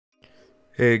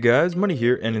Hey guys, Money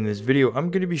here, and in this video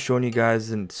I'm going to be showing you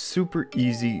guys a super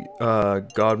easy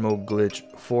God mode glitch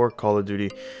for Call of Duty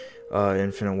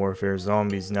Infinite Warfare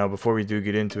Zombies. Now before we do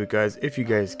get into it guys, if you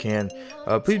guys can,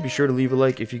 please be sure to leave a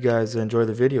like if you guys enjoy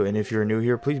the video, and if you're new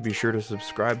here, please be sure to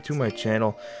subscribe to my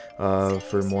channel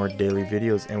for more daily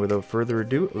videos. And without further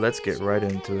ado, let's get right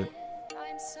into it.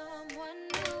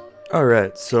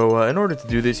 Alright, so in order to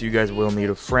do this, you guys will need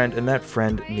a friend, and that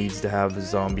friend needs to have the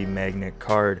zombie magnet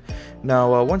card.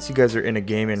 Now, once you guys are in a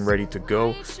game and ready to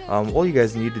go, all you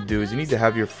guys need to do is you need to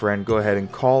have your friend go ahead and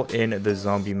call in the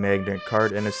zombie magnet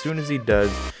card, and as soon as he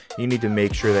does, you need to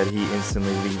make sure that he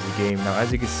instantly leaves the game. Now,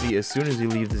 as you can see, as soon as he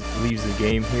leaves the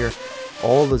game here,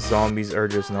 all the zombies are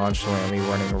just nonchalantly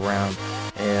running around,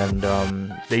 and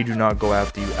they do not go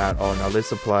after you at all. Now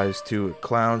this applies to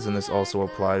clowns, and this also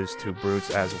applies to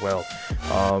brutes as well.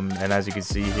 And as you can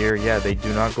see here, yeah, they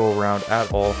do not go around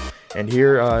at all. And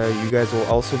here you guys will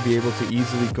also be able to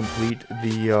easily complete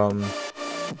the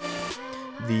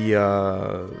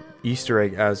Easter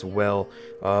egg as well,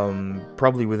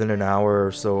 probably within an hour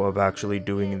or so of actually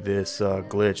doing this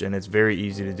glitch, and it's very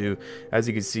easy to do. As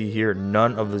you can see here,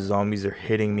 none of the zombies are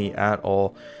hitting me at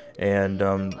all, and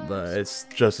it's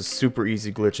just a super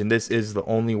easy glitch, and this is the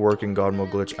only working God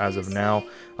mode glitch as of now.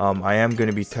 I am going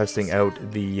to be testing out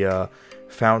the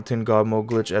fountain God mode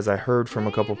glitch, as I heard from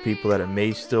a couple people that it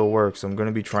may still work, so I'm going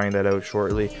to be trying that out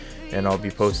shortly, and I'll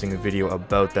be posting a video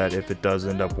about that if it does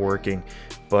end up working.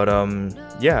 But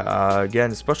yeah,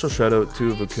 again, special shout out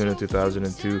to Vacuna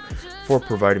 2002 for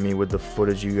providing me with the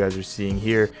footage you guys are seeing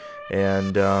here,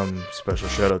 and special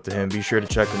shout out to him. Be sure to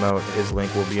check him out. His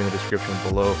link will be in the description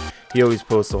below. He always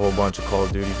posts a whole bunch of Call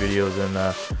of Duty videos and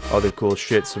other cool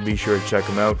shit, so be sure to check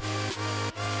him out.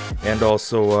 And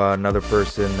also another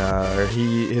person,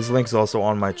 his link's also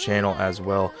on my channel as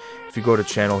well. If you go to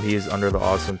channel, he is under the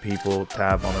awesome people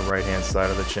tab on the right hand side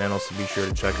of the channel, so be sure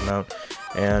to check him out.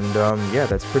 And yeah,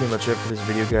 that's pretty much it for this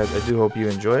video guys. I do hope you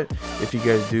enjoy it. If you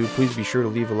guys do, please be sure to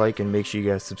leave a like, and make sure you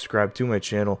guys subscribe to my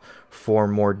channel for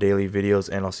more daily videos,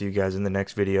 and I'll see you guys in the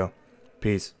next video.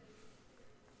 Peace.